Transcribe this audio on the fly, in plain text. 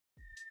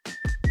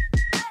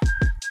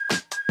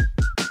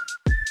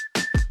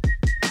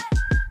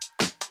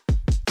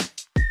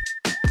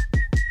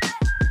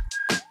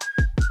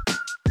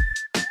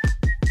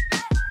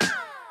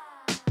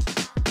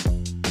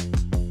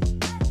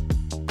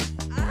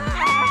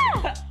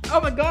Oh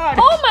my god!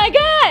 Oh my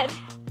god!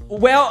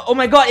 Well, oh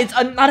my god, it's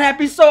another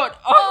episode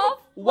of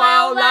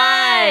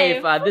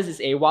Wildlife. This is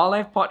a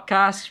wildlife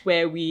podcast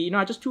where we,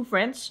 are just two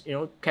friends,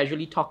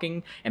 casually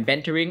talking and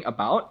bantering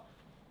about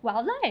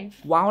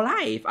Wildlife.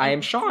 wildlife. I am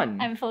Shawn.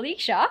 I'm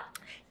Felicia.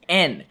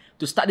 And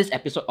to start this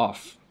episode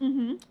off,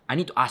 I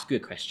need to ask you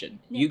a question.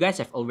 Yeah. You guys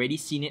have already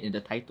seen it in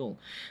the title.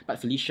 But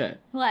Felicia,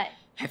 What?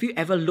 have you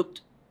ever looked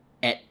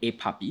at a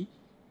puppy,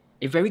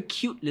 a very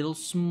cute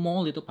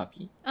small little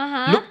puppy,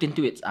 looked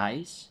into its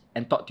eyes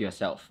and thought to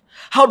yourself,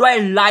 how do I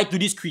lie to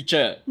this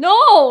creature?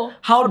 No!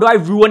 How do I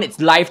ruin its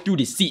life through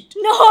deceit?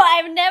 No,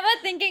 I'm never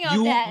thinking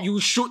of that. You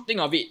should think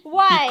of it.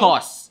 Why?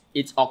 Because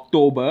it's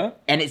October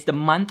and it's the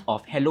month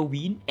of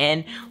Halloween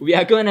and we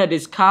are going to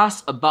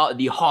discuss about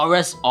the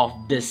horrors of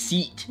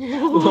deceit.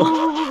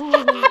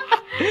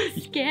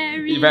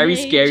 Scary. Very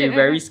nature. scary,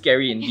 very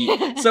scary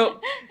indeed.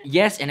 So,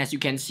 yes, and as you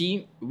can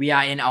see, we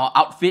are in our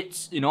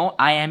outfits.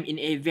 I am in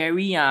a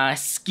very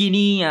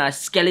skinny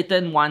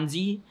skeleton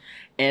onesie,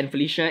 and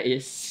Felicia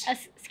is A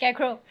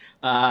scarecrow.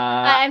 uh,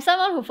 I'm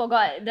someone who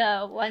forgot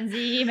the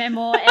onesie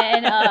memo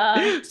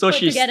and so put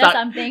she together stuck.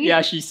 something.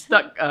 Yeah, she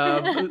stuck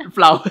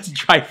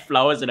dried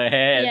flowers in her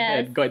hair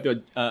Yes. and got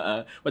into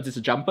a what's this,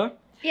 a jumper?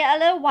 Yeah, a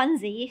little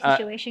onesie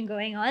situation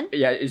going on.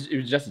 Yeah, it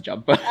was just a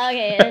jumper.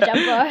 Okay, the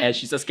jumper. And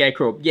she's a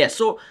scarecrow. Yeah,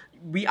 so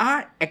we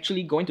are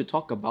actually going to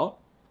talk about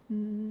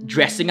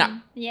dressing up.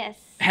 Yes.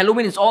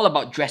 Halloween is all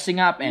about dressing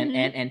up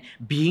and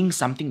being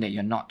something that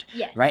you're not.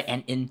 Yes. Right?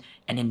 And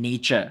in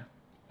nature,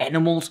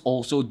 animals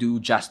also do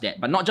just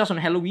that. But not just on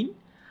Halloween,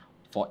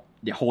 for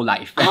their whole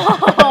life.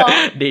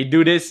 They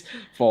do this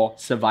for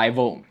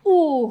survival.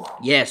 Ooh.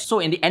 Yes. So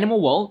in the animal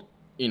world,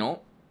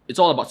 it's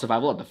all about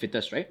survival of the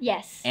fittest, right?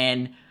 Yes.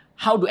 And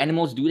how do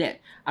animals do that?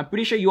 I'm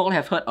pretty sure you all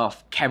have heard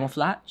of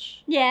camouflage.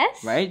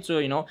 Yes. Right? So,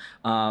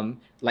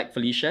 like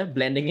Felicia,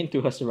 blending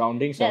into her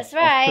surroundings That's of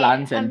right.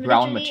 plants and I'm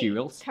brown literally-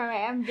 materials.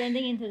 Correct. I'm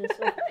blending into the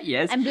sofa.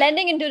 Yes. I'm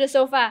blending into the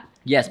sofa.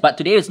 Yes, but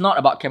today is not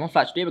about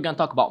camouflage. Today we're going to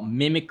talk about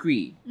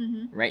mimicry,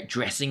 right?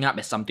 Dressing up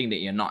as something that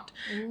you're not,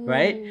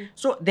 right? Ooh.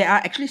 So there are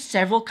actually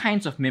several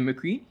kinds of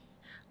mimicry.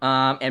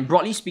 And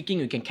broadly speaking,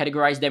 you can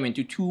categorize them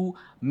into two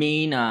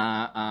main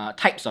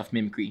types of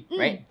mimicry,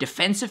 right?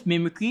 Defensive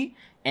mimicry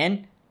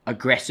and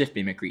aggressive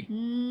mimicry.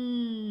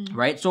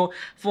 Right? So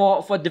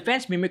for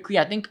defense mimicry,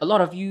 I think a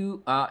lot of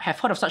you have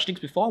heard of such things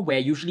before, where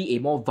usually a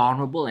more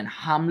vulnerable and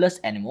harmless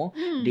animal,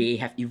 they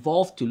have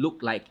evolved to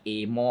look like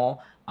a more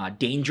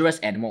dangerous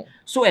animal,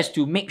 so as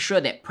to make sure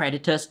that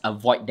predators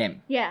avoid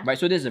them. Yeah. Right?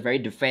 So this is a very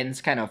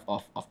defense kind of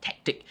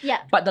tactic. Yeah.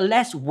 But the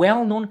less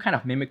well-known kind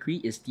of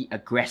mimicry is the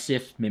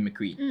aggressive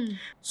mimicry.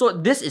 So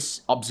this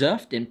is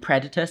observed in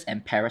predators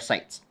and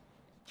parasites.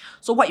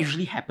 So what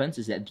usually happens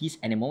is that these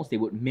animals, they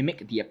would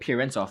mimic the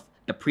appearance of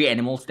the prey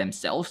animals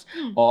themselves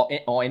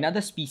or in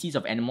other species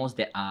of animals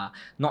that are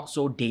not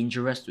so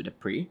dangerous to the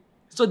prey.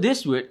 So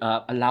this would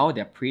allow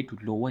their prey to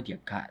lower their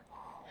guard.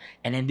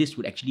 And then this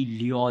would actually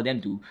lure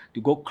them to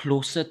go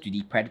closer to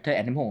the predator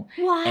animal.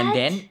 What? And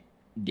then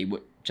they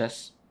would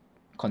just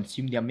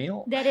consume their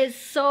meal. That is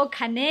so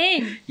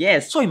cunning.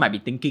 Yes, so you might be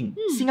thinking,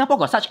 Singapore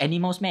got such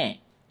animals, meh?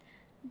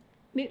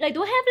 Like,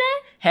 don't have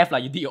leh?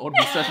 Have you did your own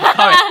research. Correct.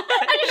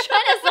 I'm just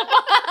trying to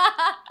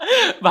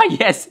support. But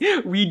yes,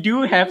 we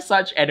do have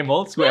such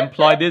animals who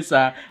employ this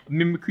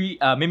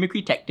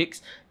mimicry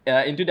tactics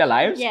into their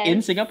lives Yes.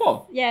 in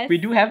Singapore. Yes. We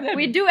do have them.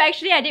 We do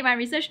actually. I did my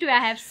research too. I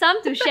have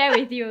some to share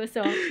with you.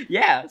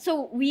 Yeah.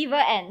 So weaver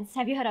ants.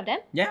 Have you heard of them?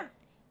 Yeah.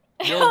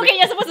 Okay,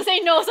 you're supposed to say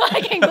no, so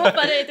I can go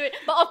further into it.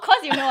 But of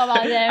course, you know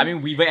about them. I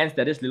mean, weaver ants,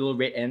 that is little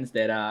red ants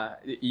that are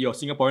your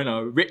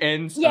Singaporean red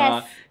ants.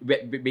 Yes.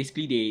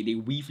 Basically, they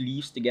weave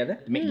leaves together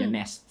to make their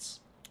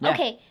nests. Yeah.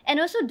 Okay, and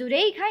also, do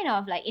they kind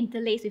of like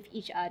interlace with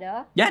each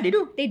other? Yeah, they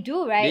do. They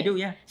do, right? They do,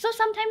 yeah. So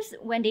sometimes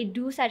when they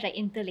do such like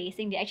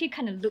interlacing, they actually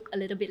kind of look a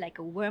little bit like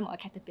a worm or a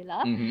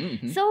caterpillar.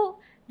 So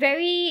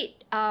very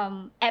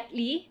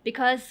aptly,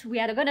 because we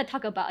are going to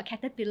talk about a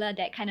caterpillar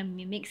that kind of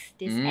mimics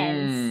these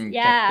ants.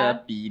 Yeah.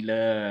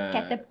 Caterpillar.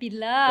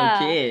 Caterpillar.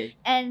 Okay.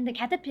 And the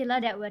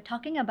caterpillar that we're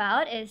talking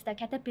about is the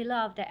caterpillar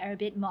of the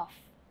Arabic moth.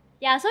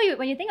 Yeah, so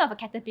when you think of a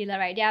caterpillar,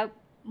 right, they are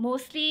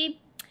mostly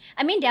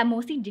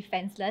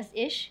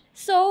defenseless-ish.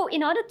 So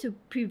in order to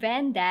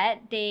prevent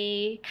that,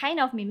 they kind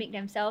of mimic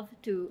themselves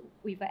to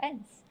weaver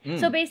ants.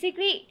 So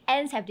basically,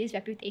 ants have this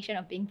reputation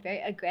of being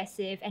very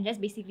aggressive and just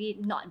basically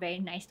not very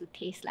nice to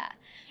taste lah.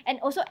 And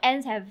also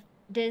ants have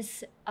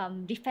this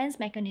defense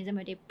mechanism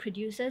where they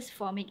produces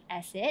formic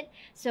acid,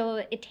 so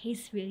it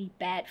tastes really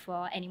bad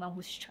for anyone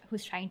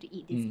who's trying to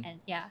eat this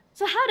ant. Yeah.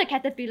 So how the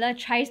caterpillar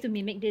tries to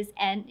mimic this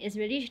ant is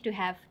really to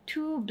have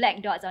two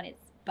black dots on its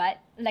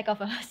butt, lack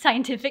of a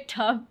scientific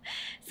term.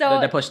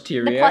 So The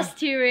posterior. The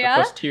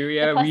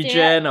posterior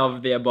region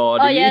of their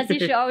body. Oh yes, you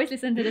should always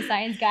listen to the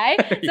science guy.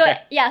 So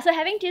so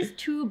having these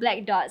two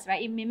black dots,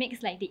 right, it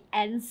mimics like the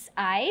ant's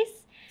eyes.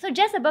 So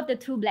just above the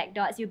two black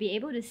dots, you'll be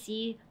able to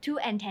see two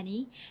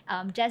antennae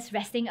just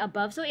resting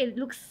above. So it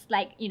looks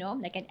like,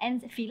 like an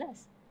ant's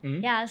feelers.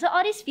 Yeah, so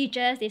all these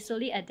features, they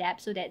slowly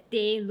adapt so that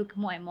they look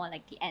more and more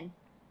like the ant.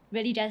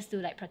 really just to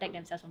like protect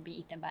themselves from being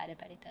eaten by other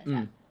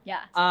predators.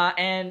 Yeah.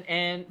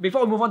 And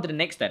before we move on to the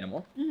next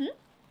animal,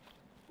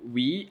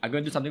 we are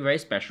going to do something very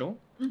special.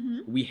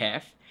 We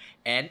have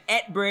an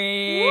ad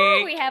break.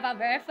 Woo, we have our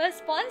very first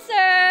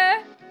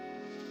sponsor.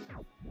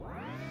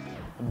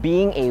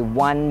 Being a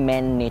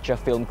one-man nature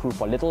film crew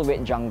for Little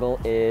Red Jungle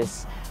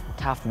is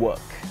tough work.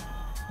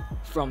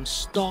 From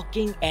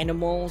stalking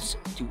animals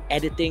to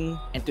editing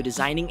and to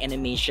designing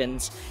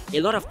animations, a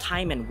lot of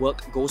time and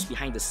work goes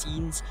behind the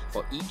scenes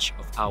for each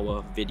of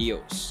our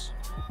videos.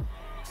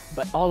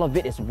 But all of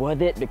it is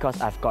worth it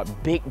because I've got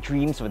big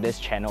dreams for this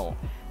channel.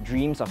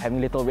 Dreams of having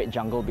Little Red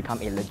Jungle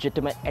become a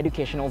legitimate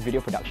educational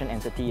video production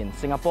entity in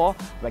Singapore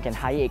where I can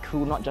hire a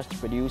crew not just to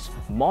produce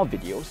more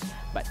videos,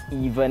 but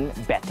even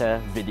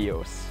better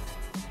videos.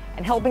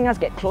 And helping us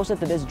get closer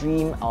to this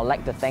dream, I'd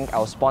like to thank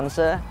our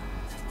sponsor,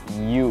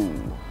 you.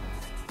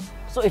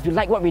 So if you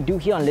like what we do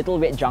here on Little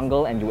Red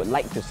Jungle and you would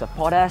like to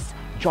support us,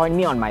 join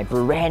me on my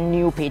brand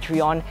new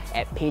Patreon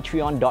at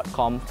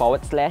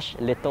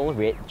patreon.com/Little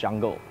Red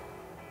Jungle.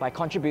 By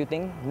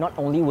contributing, not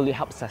only will you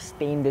help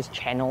sustain this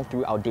channel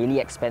through our daily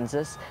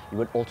expenses, you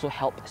would also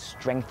help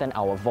strengthen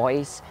our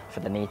voice for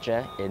the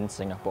nature in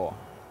Singapore.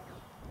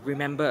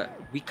 Remember,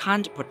 we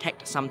can't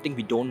protect something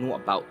we don't know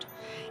about,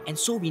 and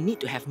so we need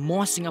to have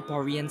more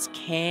Singaporeans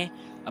care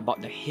about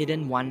the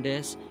hidden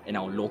wonders in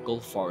our local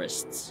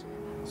forests.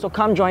 So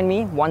come join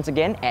me once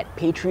again at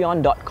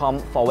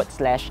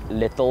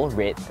patreon.com/Little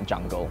Red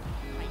Jungle.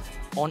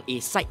 On a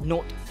side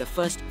note, the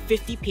first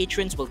 50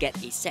 patrons will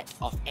get a set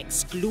of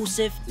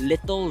exclusive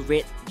Little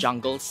Red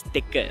Jungle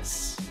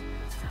stickers.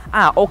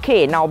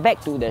 Okay, now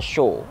back to the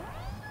show.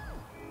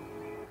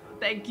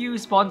 Thank you,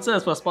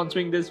 sponsors, for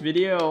sponsoring this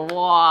video.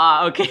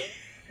 Wow, okay.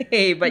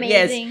 But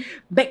Amazing. yes,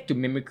 back to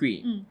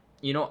mimicry.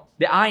 You know,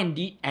 there are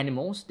indeed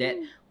animals that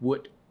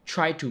would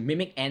try to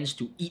mimic ants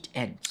to eat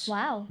ants.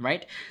 Wow.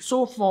 Right?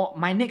 So for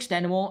my next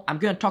animal, I'm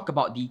going to talk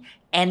about the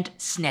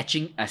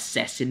Ant-Snatching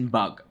Assassin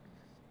Bug.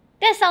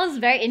 That sounds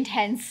very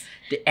intense.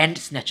 The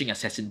Ant-Snatching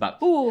Assassin Bug.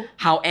 Ooh.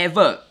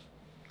 However,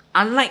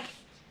 unlike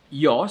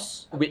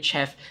yours, which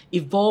have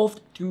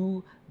evolved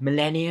through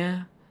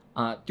millennia,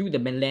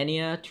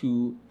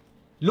 to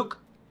look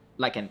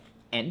like an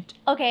ant,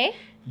 Okay.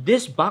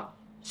 this bug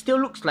still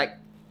looks like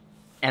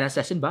an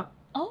assassin bug,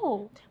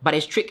 Oh. but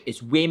its trick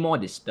is way more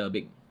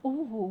disturbing.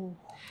 Ooh.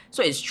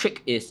 So its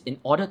trick is, in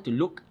order to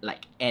look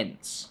like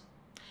ants,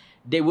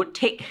 they would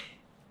take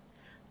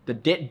the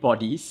dead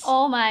bodies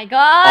Oh my of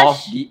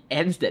gosh. the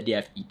ants that they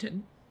have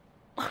eaten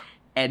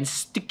and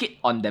stick it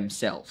on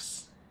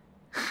themselves.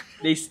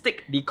 They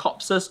stick the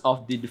corpses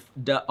of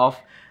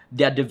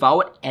their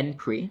devoured ant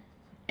prey,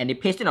 and they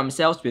paste it on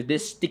themselves with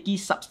this sticky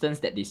substance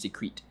that they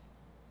secrete.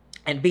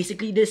 And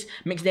basically this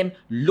makes them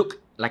look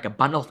like a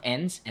bundle of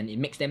ants, and it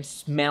makes them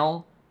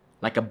smell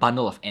like a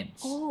bundle of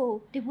ants.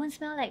 Oh, they won't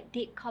smell like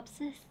dead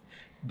corpses.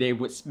 They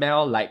would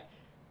smell like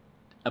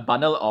a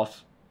bundle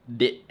of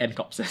dead ant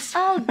corpses.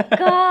 Oh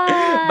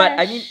gosh. But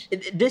I mean,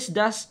 this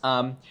does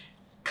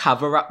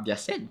cover up their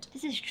scent.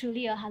 This is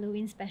truly a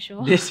Halloween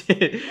special. This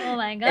Oh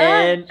my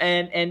god.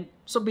 and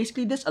so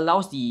basically this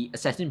allows the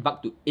assassin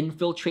bug to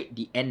infiltrate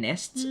the ant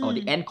nests or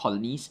the ant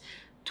colonies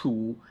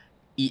to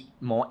eat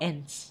more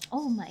ants.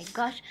 Oh my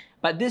gosh.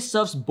 But this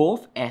serves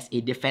both as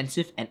a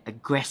defensive and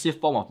aggressive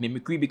form of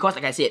mimicry because,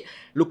 like I said,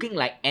 looking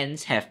like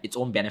ants have its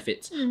own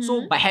benefits.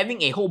 So by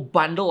having a whole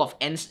bundle of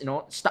ants,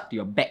 stuck to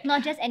your back,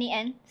 Not just any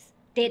ants.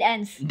 Dead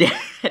ants.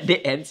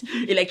 dead ants,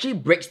 it actually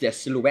breaks their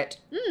silhouette,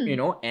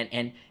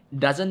 and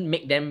doesn't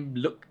make them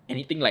look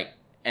anything like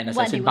an What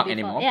they assassin were bug before,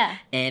 anymore. yeah.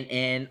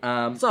 And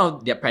some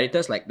of their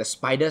predators, like the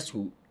spiders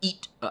who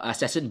eat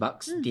assassin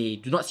bugs, they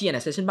do not see an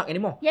assassin bug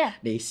anymore. Yeah.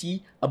 They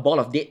see a ball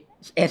of dead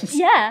ants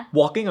Yeah.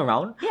 walking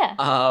around. Yeah.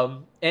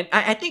 And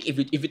I think if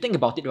you think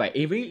about it, right,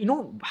 you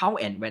know how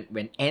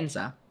when ants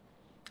are,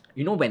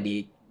 when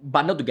they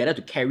bundle together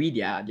to carry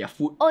their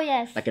food, Oh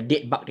yes. like a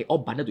dead bug, they all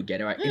bundle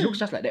together, right? It looks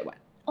just like that one.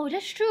 Oh,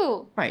 that's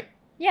true. Right.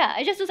 Yeah,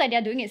 it just looks like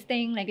they're doing its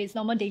thing, like its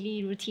normal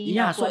daily routine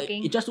Yeah, of so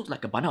working. it just looks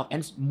like a bundle of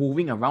ants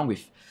moving around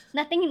with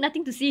Nothing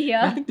to see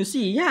here. nothing to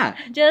see, yeah.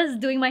 Just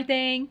doing my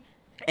thing.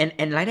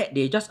 And like that,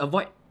 they just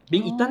avoid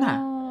being eaten.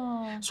 Oh.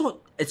 So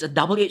it's a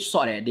double-edged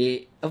sword.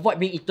 They avoid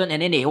being eaten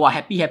and then they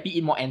happy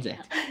eat more ants.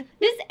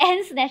 This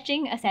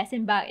ant-snatching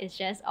assassin bug is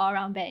just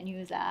all-around bad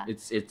news.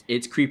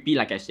 It's creepy,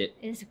 like I said.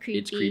 It's creepy.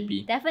 It's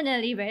creepy.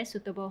 Definitely very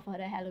suitable for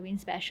the Halloween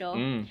special.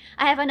 Mm.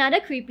 I have another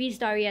creepy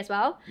story as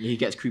well. It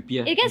gets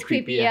creepier. It gets and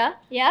creepier.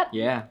 Yep.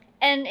 Yeah.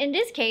 And in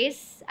this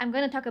case, I'm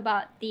going to talk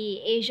about the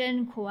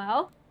Asian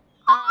Koel.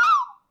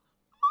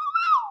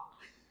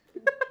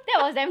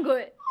 That was damn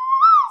good.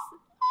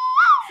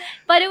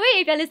 By the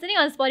way, if you're listening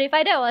on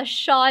Spotify, that was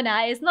Shawn.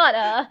 It's not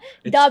a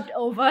dubbed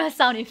over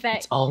sound effect.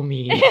 It's all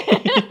me.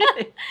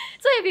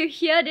 So if you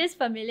hear this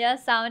familiar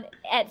sound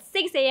at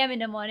 6 a.m. in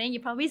the morning, you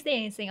probably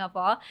stay in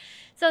Singapore.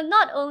 So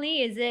not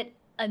only is it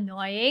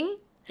annoying,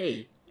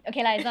 Hey.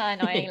 okay lah, it's not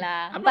annoying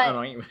lah. I'm but not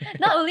annoying.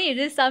 not only is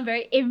this sound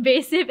very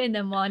invasive in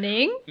the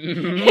morning,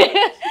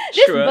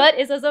 This Sure. bird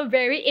is also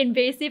very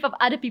invasive of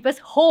other people's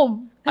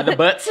home. Other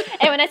birds?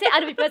 And when I say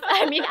other people's,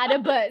 I mean other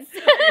birds.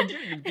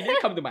 Did you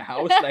come to my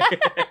house?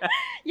 Like,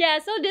 Yeah,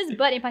 so this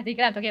bird in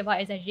particular I'm talking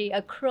about is actually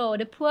a crow,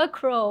 the poor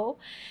crow.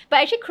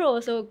 But actually crow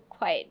also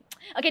quite...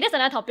 Okay, that's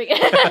another topic.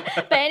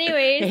 But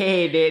anyways...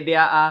 hey, they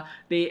are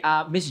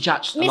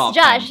misjudged. A lot of Misjudged,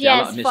 times. They are a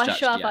yes, lot for misjudged,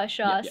 sure, yeah. for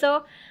sure. Yeah, yeah.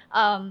 So,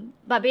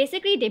 but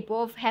basically they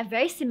both have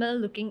very similar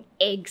looking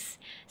eggs.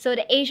 So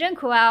the Asian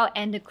koel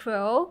and the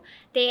crow,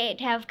 they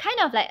have kind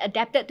of like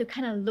adapted to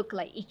kind of look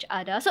like each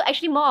other. So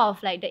actually more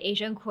of like the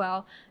Asian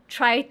koel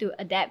try to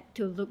adapt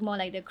to look more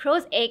like the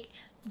crow's egg.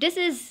 This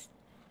is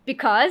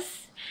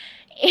because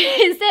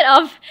instead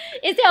of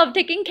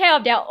taking care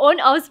of their own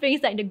offspring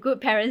like the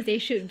good parents they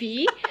should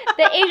be,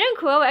 the Asian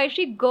koel will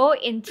actually go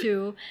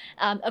into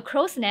a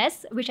crow's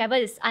nest, whichever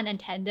is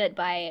unattended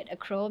by a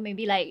crow.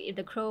 Maybe like if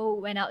the crow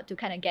went out to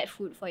kind of get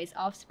food for his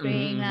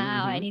offspring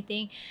or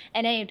anything,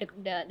 and then if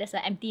there's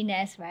an empty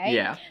nest, right?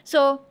 Yeah.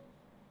 So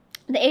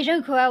the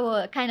Asian koel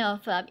will kind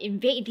of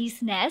invade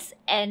these nests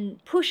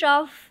and push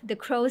off the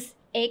crow's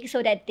egg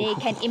so that they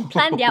can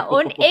implant their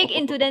own egg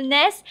into the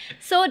nest,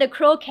 so the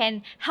crow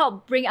can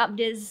help bring up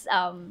this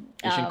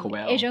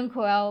Asian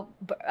koel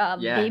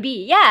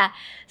baby. Yeah.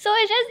 So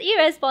it's just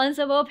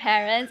irresponsible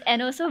parents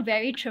and also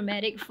very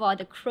traumatic for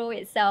the crow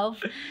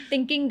itself,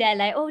 thinking that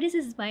like, oh, this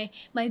is my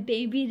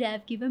baby that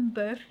I've given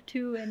birth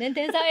to, and then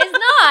turns out it's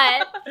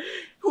not.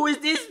 Who is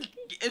this?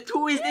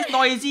 Who is this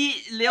noisy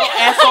little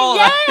asshole?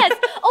 Yes.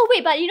 Oh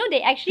wait, but you know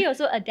they actually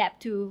also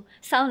adapt to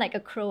sound like a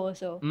crow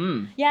also.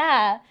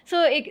 Yeah.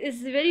 So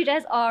it's really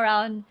just all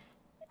around.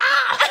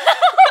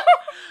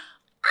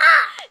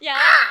 Yeah.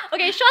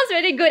 Okay, Shawn's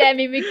really good at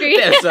mimicry.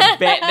 That's a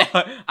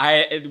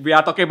bad. We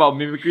are talking about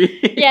mimicry.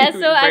 Yeah.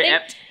 So I Very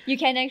think apt. you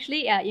can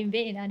actually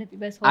invade in other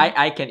people's home.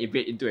 I can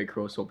invade into a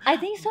crow's home. I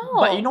think so.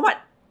 But you know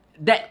what?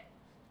 That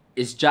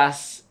is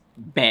just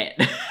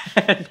bad.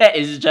 That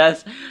is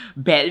just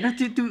bad. You know,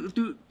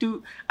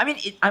 to I mean,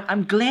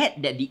 I'm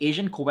glad that the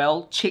Asian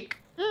koel chick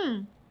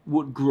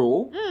would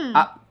grow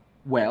up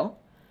well,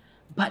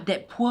 but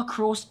that poor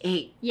crow's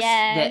eggs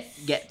that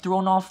get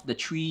thrown off the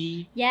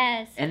tree,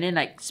 and then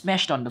like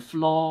smashed on the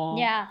floor.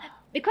 Yeah,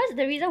 because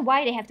the reason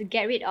why they have to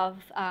get rid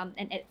of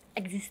an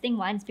existing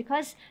one is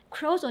because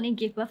crows only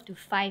give birth to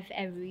 5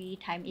 every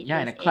time it in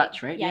a lays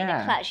clutch, egg. right? Yeah, in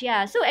a clutch.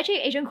 Yeah. So actually,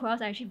 Asian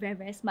koels are actually very,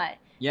 very smart.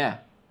 Yeah.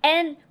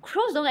 And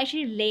crows don't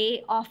actually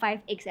lay all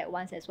 5 eggs at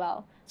once as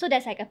well. So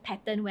there's like a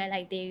pattern where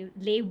like they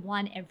lay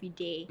 1 every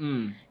day.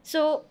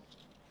 So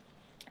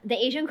the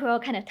Asian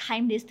koel kind of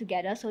time this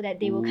together so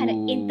that they will kind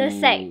of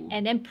intersect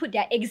and then put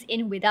their eggs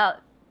in without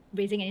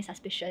raising any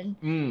suspicion.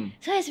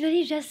 So it's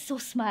really just so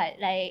smart.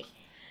 Like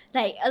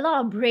a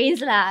lot of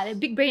brains lah, like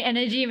big brain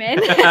energy,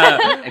 man.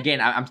 Again,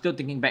 I'm still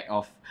thinking back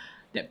of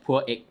that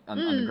poor egg on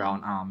the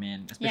ground. Oh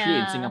man, especially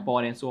in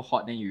Singapore, then so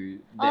hot,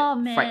 then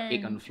fried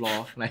egg on the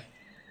floor, like.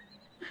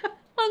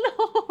 Oh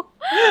no,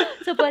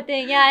 so poor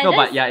thing. Yeah. No,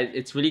 but yeah,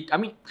 it's really. I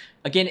mean,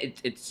 again,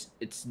 it's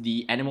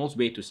the animal's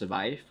way to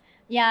survive.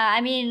 Yeah, I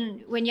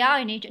mean, when you're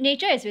out in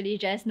nature is really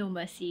just no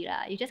mercy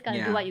lah. You just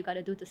gotta do what you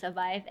gotta do to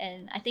survive,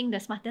 and I think the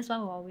smartest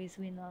one will always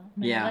win lah.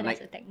 Yeah,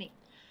 there's a technique.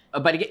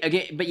 But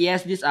again, but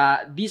yes, these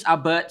are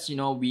birds. You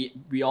know,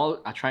 we all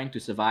are trying to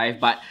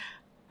survive, but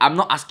I'm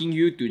not asking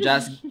you to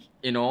just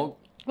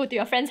go to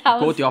your friend's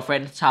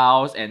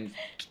house and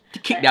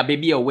kick their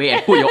baby away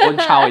and put your own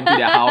child into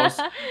their house,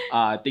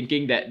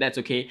 thinking that that's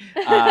okay.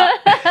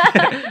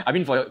 I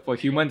mean, for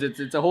humans,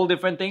 it's a whole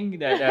different thing.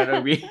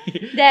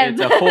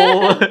 It's a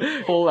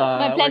whole.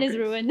 My plan is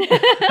ruined.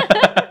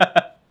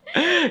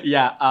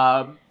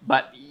 Yeah.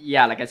 But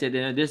yeah, like I said,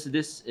 this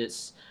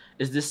is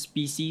this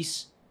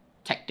species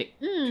tactic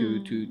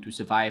to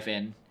survive,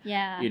 and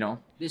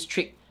this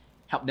trick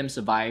helped them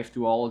survive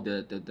through all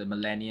the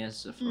millennia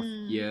of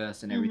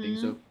years and everything.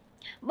 So.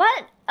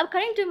 But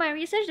according to my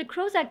research, the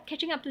crows are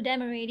catching up to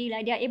them already.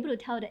 Like they are able to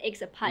tell the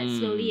eggs apart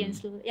slowly. And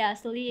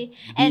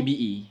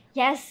BBE.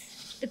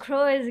 Yes, the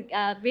crow is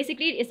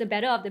basically it's the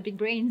battle of the big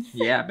brains.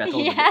 Yeah,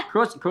 battle. Yeah.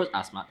 Crows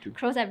are smart too.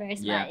 Crows are very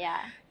smart.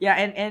 Yeah,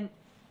 and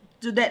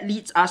so that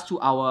leads us to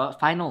our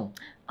final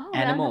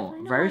animal.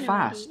 Very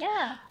fast.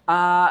 Already.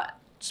 Yeah.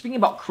 Speaking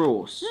about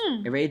crows,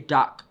 a very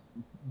dark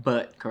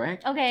bird,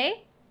 correct?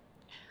 Okay.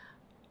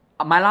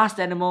 My last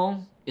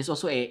animal is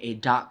also a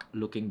dark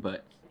looking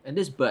bird. And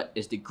this bird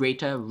is the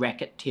Greater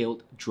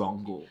Racket-Tailed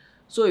Drongo.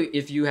 So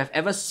if you have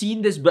ever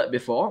seen this bird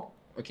before,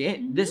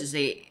 okay, this is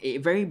a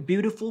very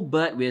beautiful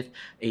bird with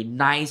a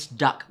nice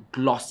dark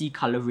glossy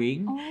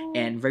colouring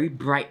and very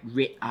bright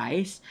red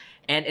eyes.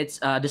 And its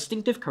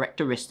distinctive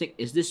characteristic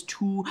is this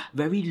 2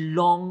 very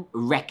long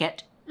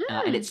racket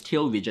at its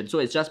tail region. So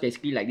it's just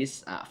basically like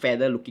this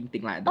feather looking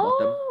thing like at the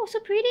bottom. Oh, so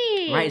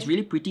pretty. Right, it's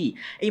really pretty.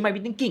 And you might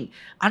be thinking,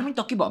 aren't we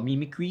talking about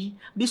mimicry?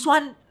 This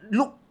one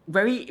look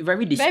very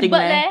distinct.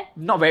 Very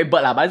Not very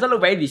bird lah, but it doesn't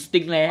look very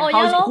distinct leh.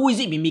 Who is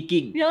it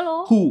mimicking?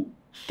 Who?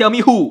 Tell me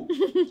who?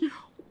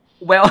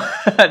 Well,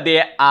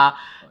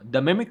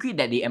 the mimicry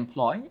that they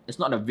employ is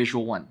not a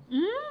visual one.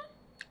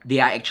 They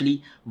are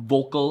actually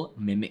vocal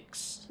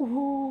mimics.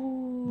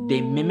 Ooh.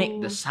 They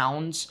mimic the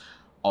sounds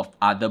of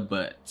other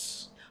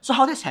birds. So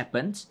how this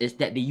happens is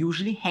that they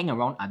usually hang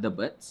around other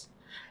birds,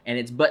 and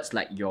it's birds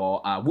like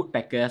your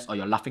woodpeckers or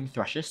your laughing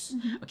thrushes.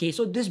 Okay,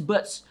 so these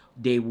birds,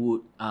 they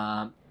would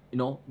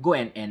go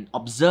and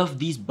observe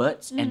these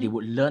birds, and they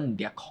would learn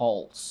their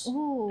calls.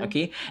 Ooh.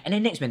 Okay, and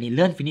then next, when they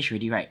learn finish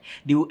already, right,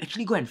 they will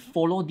actually go and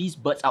follow these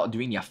birds out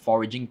during their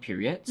foraging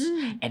periods,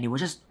 and they will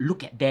just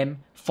look at them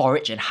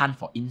forage and hunt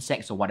for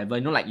insects or whatever.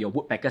 You know, like your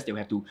woodpeckers, they will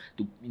have to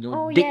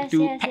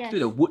peck through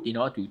the wood in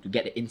order to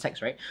get the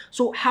insects, right?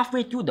 So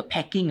halfway through the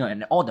pecking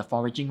and all the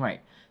foraging,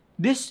 right,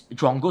 these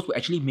drongos will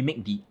actually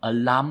mimic the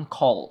alarm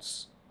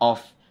calls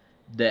of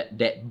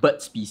that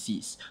bird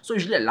species. So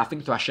usually the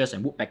laughing thrushes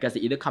and woodpeckers, they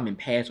either come in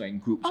pairs or in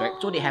groups, right?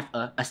 So they have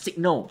a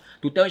signal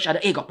to tell each other,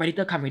 hey, got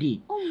predator come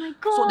already. Oh my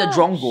god. So the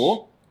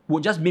drongo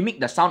would just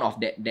mimic the sound of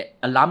that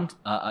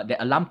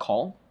alarm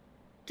call.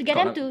 To get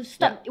them to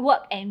stop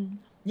work and...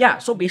 Yeah,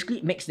 so basically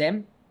it makes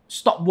them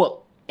stop work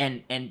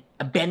and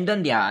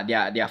abandon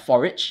their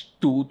forage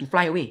to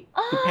fly away,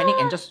 to panic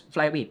and just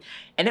fly away.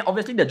 And then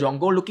obviously the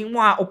drongo looking,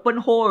 wow, open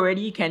hole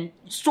already, can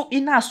swoop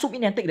in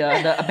and take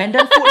the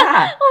abandoned food.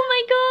 Oh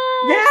my god!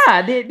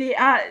 Yeah, they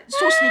are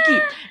so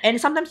sneaky.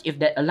 And sometimes if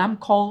that alarm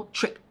call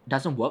trick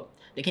doesn't work,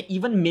 they can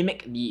even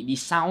mimic the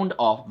sound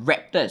of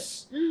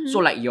raptors. So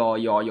like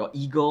your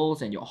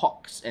eagles and your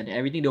hawks and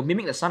everything, they'll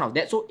mimic the sound of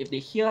that. So if they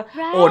hear,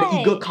 oh,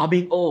 the eagle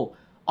coming,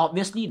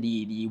 obviously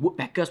the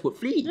woodpeckers would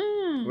flee,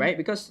 right?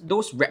 Because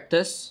those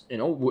raptors,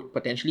 would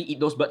potentially eat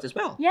those birds as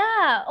well.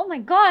 Yeah. Oh my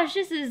gosh,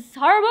 this is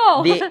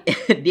horrible.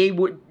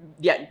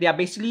 They are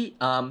basically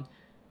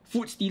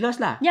food stealers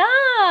lah.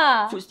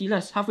 Yeah. Food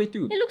stealers halfway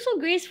through. It looks so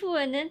graceful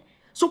and then...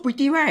 So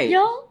pretty, right?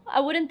 Yo, I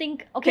wouldn't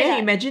think... Okay. Can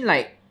you imagine,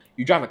 like,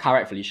 you drive a car,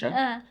 right,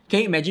 Felicia? Can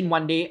you imagine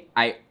one day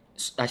I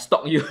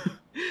stalk you,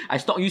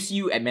 see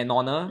you at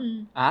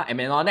McDonald's, at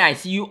McDonald's, then I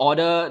see you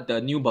order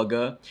the new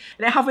burger,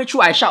 and then halfway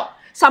through I shout,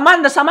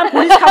 the saman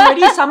police come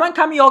already, someone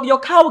come, your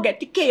car will get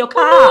ticket, your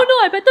car. Oh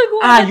no, I better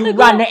go. You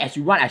run, then as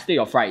you run, I steal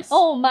your fries.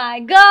 Oh my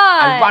god.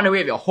 I run away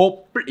with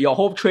your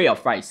whole tray of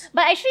fries.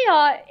 But actually,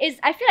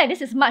 I feel like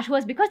this is much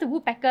worse because the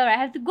woodpecker, right,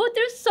 has to go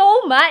through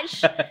so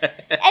much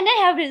and then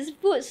have his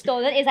food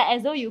stolen. It's like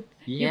as though you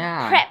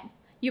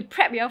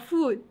prep your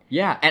food.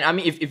 Yeah, and I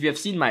mean, if you have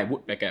seen my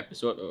woodpecker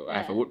episode, or I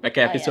have a woodpecker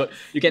episode,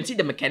 you can see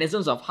the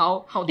mechanisms of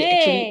how they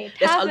actually...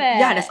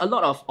 There's a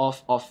lot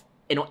of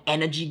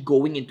energy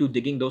going into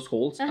digging those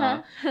holes.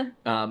 But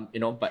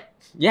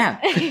yeah.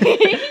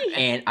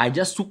 And I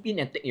just swoop in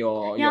and take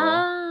your...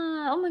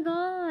 Oh my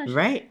gosh.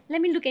 Right?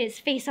 Let me look at his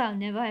face so I'll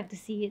never have to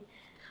see it.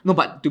 No,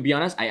 but to be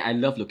honest, I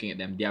love looking at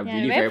them. They are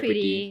really very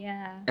pretty.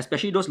 Yeah.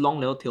 Especially those long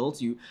little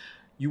tails. You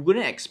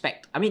wouldn't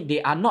expect... I mean,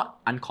 they are not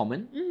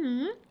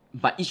uncommon.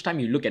 But each time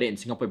you look at it in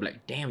Singapore, you're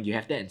like, damn, you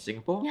have that in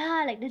Singapore?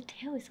 Yeah, like the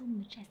tail is so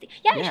majestic.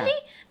 Yeah, actually,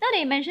 now that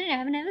you mention it,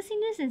 I've never seen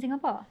this in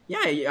Singapore.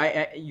 Yeah,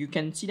 you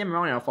can see them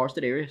around in our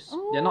forested areas.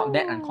 They're not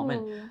that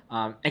uncommon.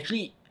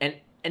 Actually,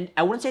 and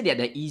I wouldn't say they're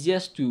the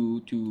easiest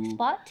to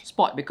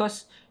spot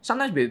because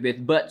sometimes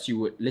with birds, you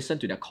would listen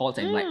to their calls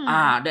and like,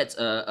 that's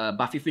a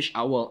buffelfish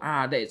owl.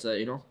 That is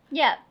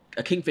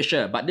a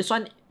kingfisher. But this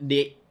one,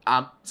 they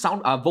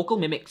vocal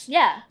mimics.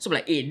 Yeah. So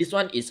like, hey, this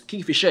one is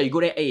kingfisher. You go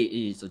there, hey,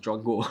 it's a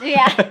drongo.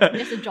 Yeah,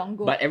 it's a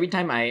drongo. But every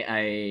time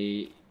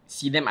I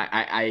see them,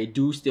 I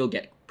do still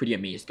get pretty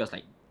amazed because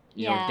like,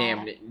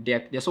 damn,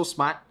 they're so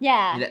smart.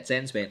 Yeah. In that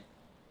sense, where.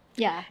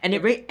 Yeah. And they're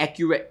very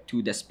accurate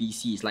to the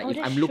species. Like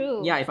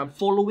if I'm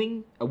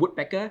following a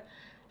woodpecker,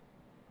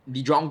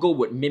 the drongo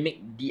would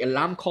mimic the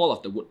alarm call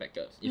of the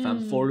woodpecker. If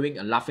I'm following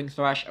a laughing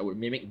thrush, I would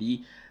mimic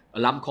the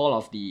alarm call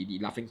of the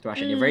laughing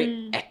thrush, and they're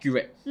very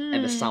accurate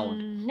at the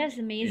sound. That's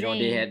amazing.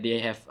 They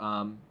have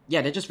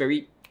they're just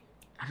very...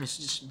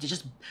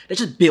 They're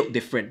just built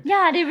different.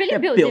 Yeah, they really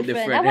built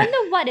different. I wonder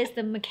what is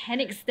the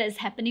mechanics that's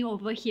happening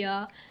over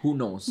here. Who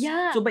knows?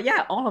 Yeah. So, but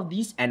yeah, all of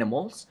these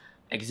animals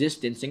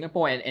exist in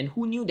Singapore, and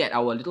who knew that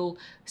our little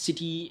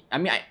city... I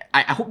mean,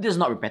 I hope this is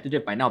not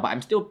repetitive by now, but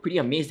I'm still pretty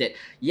amazed that,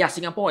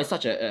 Singapore is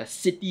such a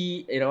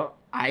city,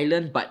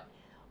 island, but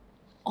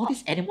all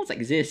these animals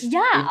exist.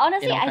 Yeah,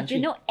 honestly, I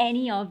didn't know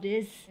any of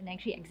this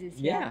actually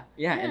exists. Yeah.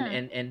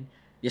 And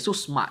they're so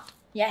smart.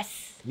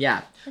 Yes.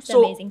 Yeah. That's the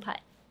amazing part.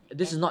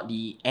 This is not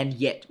the end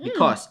yet,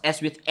 because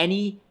as with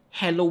any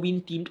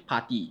Halloween-themed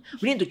party,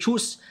 we need to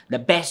choose the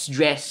best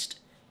dressed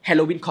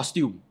Halloween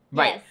costume.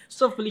 Right. Yes.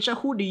 So Felicia,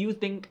 who do you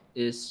think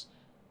is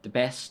the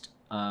best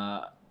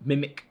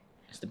mimic?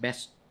 Is the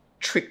best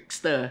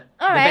trickster?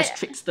 Best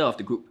trickster of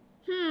the group?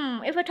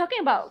 If we're talking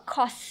about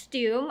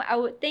costume, I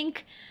would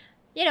think,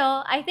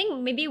 I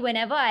think maybe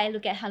whenever I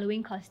look at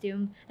Halloween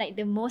costume, like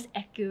the most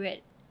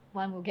accurate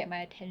one will get my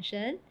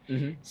attention.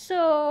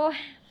 So,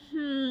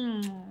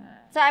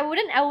 so I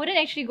wouldn't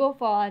actually go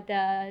for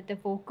the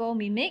vocal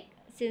mimic,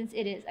 since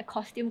it is a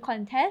costume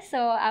contest, so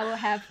I will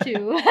have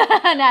to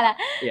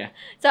Yeah.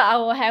 So I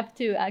will have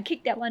to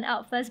kick that one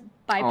out first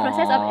by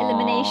process of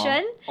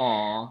elimination.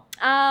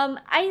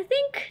 I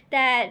think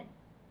that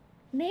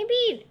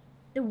maybe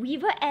the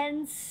weaver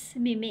ants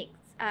mimics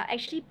are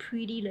actually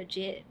pretty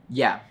legit.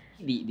 Yeah.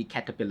 the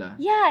caterpillar.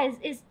 Yeah,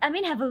 I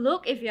mean, have a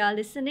look if you're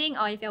listening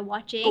or if you're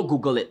watching. Go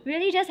Google it.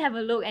 Really just have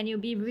a look and you'll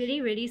be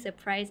really, really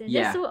surprised and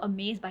just so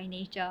amazed by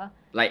nature.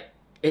 Like,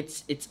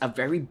 it's a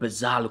very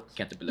bizarre looking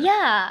caterpillar.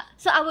 Yeah.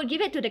 So I would give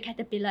it to the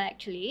caterpillar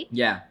actually.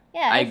 Yeah.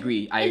 Yeah. I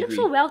agree. It looks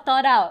so well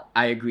thought out.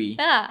 I agree.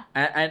 Yeah.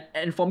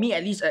 And for me,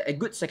 at least, a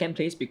good second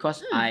place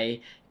because I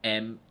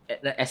am,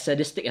 as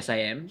sadistic as I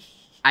am,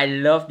 I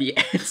love the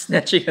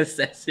Ant-Snatching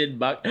Assassin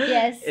Bug.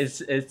 Yes.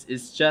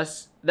 It's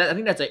just... I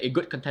think that's a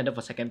good contender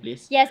for second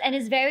place. Yes, and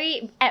it's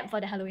very apt for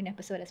the Halloween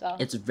episode as well.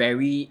 It's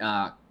very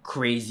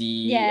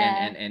crazy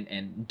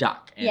and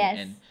dark.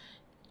 And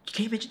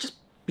can you imagine just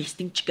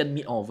pasting chicken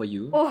meat all over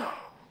you? Oh.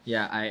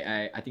 Yeah,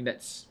 I think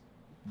that's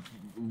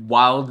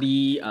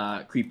wildly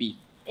creepy.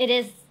 It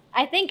is.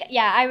 I think,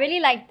 I really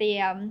like the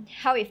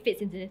how it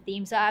fits into the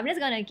theme. So I'm just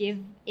gonna give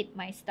it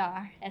my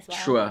star as well.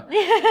 Sure.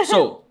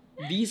 So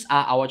these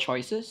are our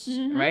choices,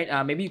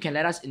 right? Maybe you can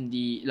let us in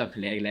the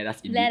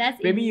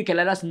maybe you can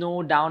let us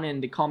know down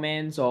in the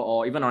comments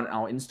or even on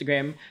our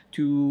Instagram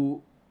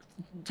to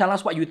tell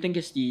us what you think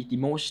is the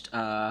most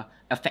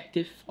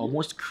effective or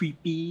most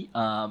creepy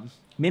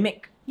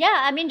mimic.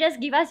 Yeah, I mean,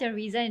 just give us your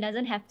reason. It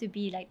doesn't have to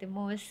be like the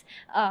most,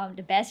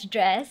 the best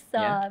dress.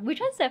 Which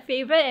one's your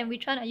favorite and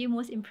which one are you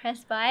most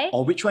impressed by?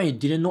 Or which one you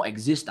didn't know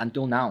exist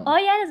until now. Oh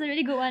yeah, that's a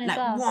really good one as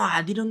well. Wow,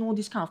 I didn't know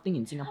this kind of thing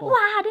in Singapore.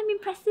 Wow, that's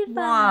impressive.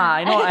 Wow,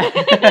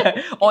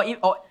 you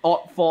know,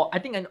 or for I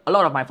think a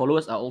lot of my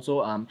followers are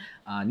also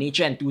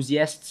nature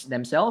enthusiasts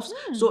themselves.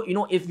 So you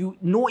know, if you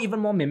know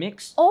even more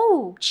mimics,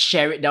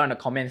 share it down in the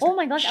comments. Oh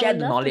my gosh, share I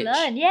would the love knowledge. to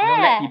learn. You know,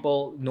 Yeah. let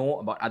people know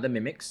about other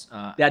mimics.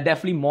 There are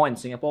definitely more in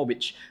Singapore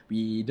which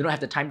we do not have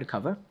the time to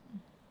cover.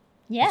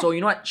 Yeah. So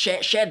you know what? Share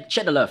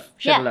the love.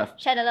 Share the love.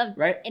 Share the love.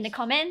 Right? In the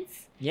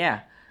comments. Yeah.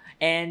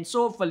 And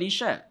so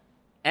Felicia,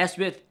 as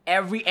with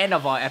every end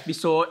of our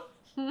episode,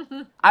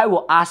 I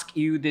will ask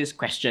you this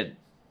question.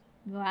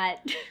 What?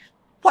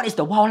 What is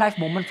the wildlife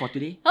moment for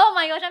today? Oh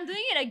my gosh, I'm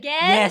doing it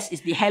again. Yes,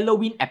 it's the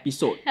Halloween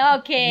episode.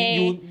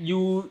 Okay.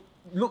 You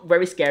look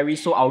very scary,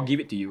 so I'll give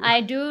it to you.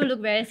 I do look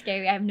very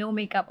scary. I have no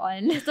makeup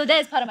on. So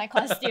that is part of my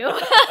costume.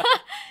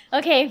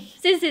 Okay,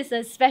 since it's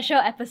a special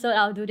episode,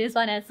 I'll do this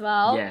one as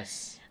well.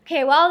 Yes.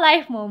 Okay,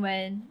 wildlife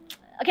moment.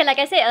 Okay, like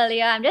I said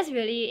earlier, I'm just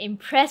really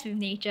impressed with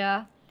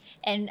nature.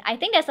 And I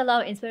think there's a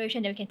lot of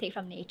inspiration that we can take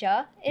from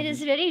nature. It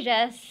is really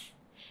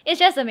it's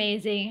just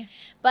amazing.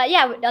 But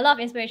yeah, a lot of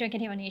inspiration we can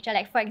take from nature.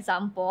 Like for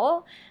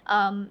example,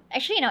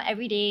 actually in our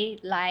everyday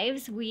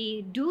lives,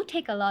 we do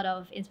take a lot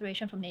of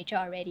inspiration from nature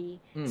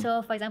already.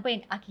 So for example,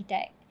 in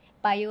architect,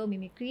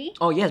 biomimicry.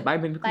 Oh yes,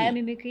 biomimicry.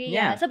 Biomimicry,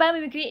 yeah. So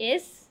biomimicry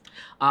is?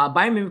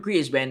 Biomimicry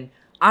is when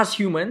us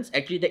humans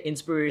actually take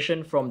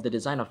inspiration from the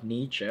design of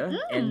nature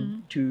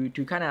and to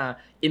kind of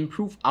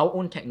improve our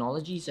own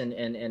technologies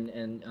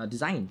and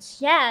designs.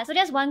 Yeah, so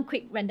just one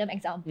quick random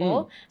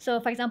example. So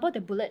for example, the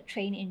bullet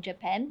train in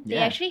Japan, they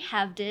actually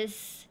have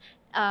this,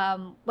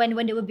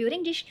 when they were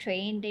building this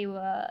train,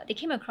 they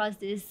came across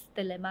this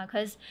dilemma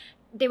because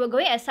they were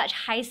going at such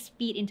high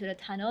speed into the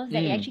tunnels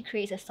that it actually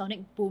creates a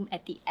sonic boom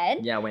at the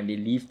end. Yeah, when they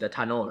leave the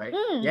tunnel, right?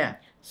 Yeah.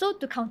 So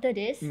to counter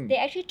this, they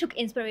actually took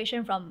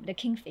inspiration from the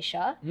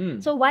kingfisher.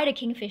 So why the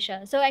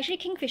kingfisher? So actually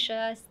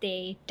kingfishers,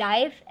 they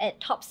dive at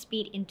top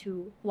speed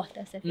into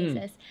water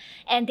surfaces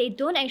and they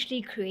don't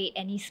actually create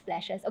any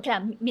splashes. Okay,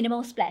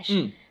 minimal splash.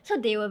 So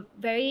they were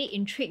very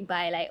intrigued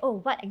by like,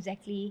 oh, what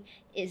exactly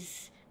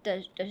is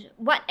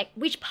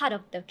which part of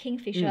the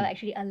kingfisher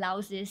actually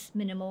allows this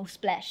minimal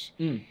splash.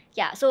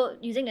 Yeah, so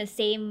using the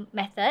same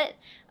method,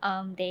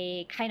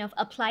 they kind of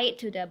apply it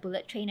to the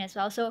bullet train as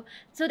well. So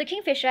the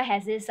kingfisher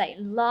has this like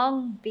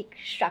long big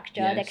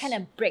structure that kind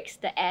of breaks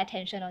the air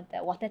tension or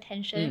the water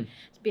tension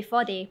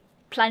before they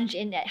plunge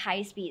in at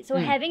high speed. So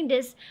having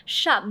this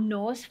sharp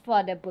nose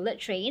for the bullet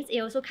trains,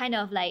 it also kind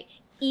of like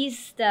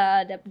ease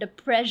the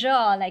pressure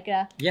or like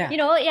you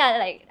know,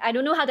 like I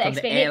don't know how to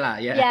explain it.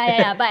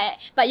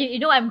 But you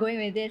know I'm going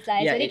with this,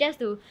 like so they just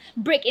to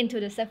break into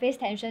the surface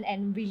tension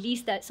and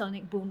release that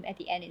sonic boom at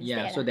the end instead.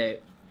 Yeah, so they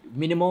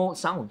minimal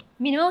sound.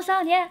 Minimal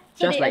sound, yeah.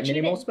 So just like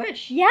minimal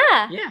splash.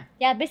 Yeah. Yeah.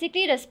 Yeah,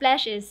 basically the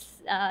splash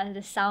is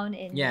the sound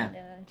in the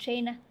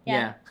train.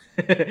 Yeah.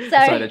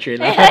 Sorry, the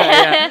train.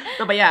 Yeah.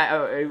 No, but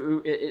yeah,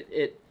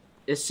 it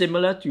is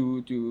similar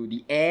to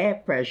the air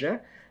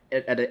pressure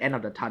at the end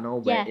of the tunnel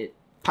where it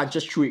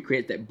punches through, it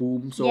creates that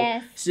boom. So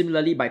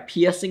similarly, by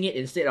piercing it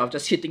instead of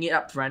just hitting it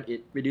up front,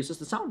 it reduces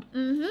the sound.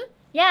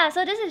 Yeah,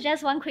 so this is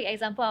just one quick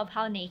example of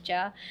how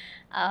nature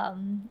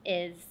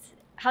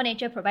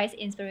provides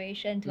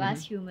inspiration to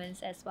us humans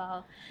as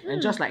well.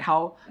 And just like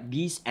how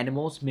these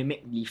animals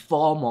mimic the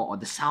form or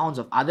the sounds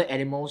of other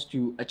animals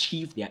to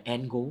achieve their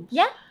end goals.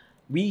 Yeah.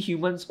 We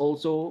humans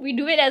also... We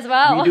do it as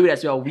well.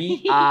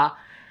 We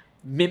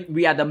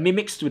are the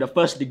mimics to the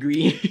first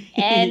degree.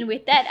 And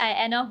with that, I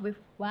end off with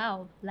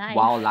wildlife.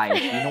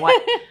 Wildlife. You know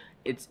what?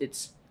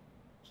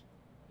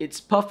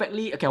 It's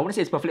perfectly... Okay, I wouldn't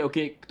say it's perfectly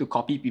okay to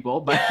copy people,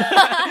 but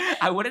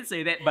I wouldn't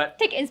say that, but...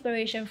 Take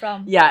inspiration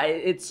from. Yeah,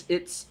 it's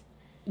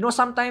you know,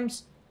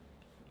 sometimes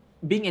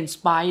being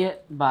inspired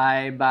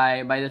by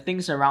the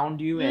things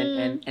around you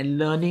and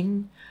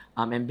learning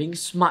and being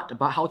smart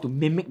about how to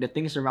mimic the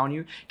things around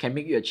you can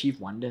make you achieve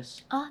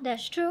wonders. Oh,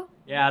 that's true.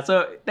 Yeah,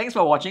 so thanks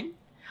for watching.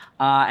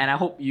 And I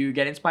hope you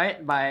get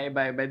inspired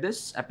by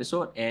this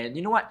episode. And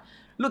you know what?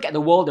 Look at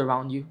the world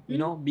around you. You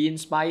know, be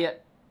inspired.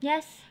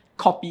 Yes.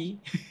 Copy.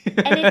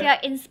 And if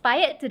you're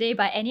inspired today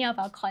by any of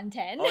our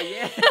content, Oh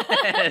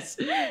yes,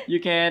 you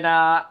can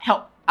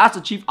help us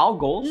achieve our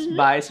goals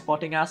by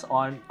supporting us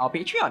on our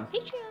Patreon.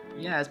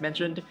 Yeah, as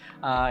mentioned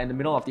in the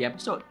middle of the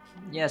episode.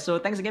 Yeah, so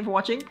thanks again for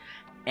watching,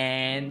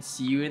 and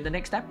see you in the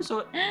next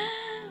episode.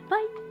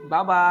 Bye.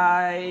 Bye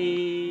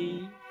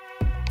bye.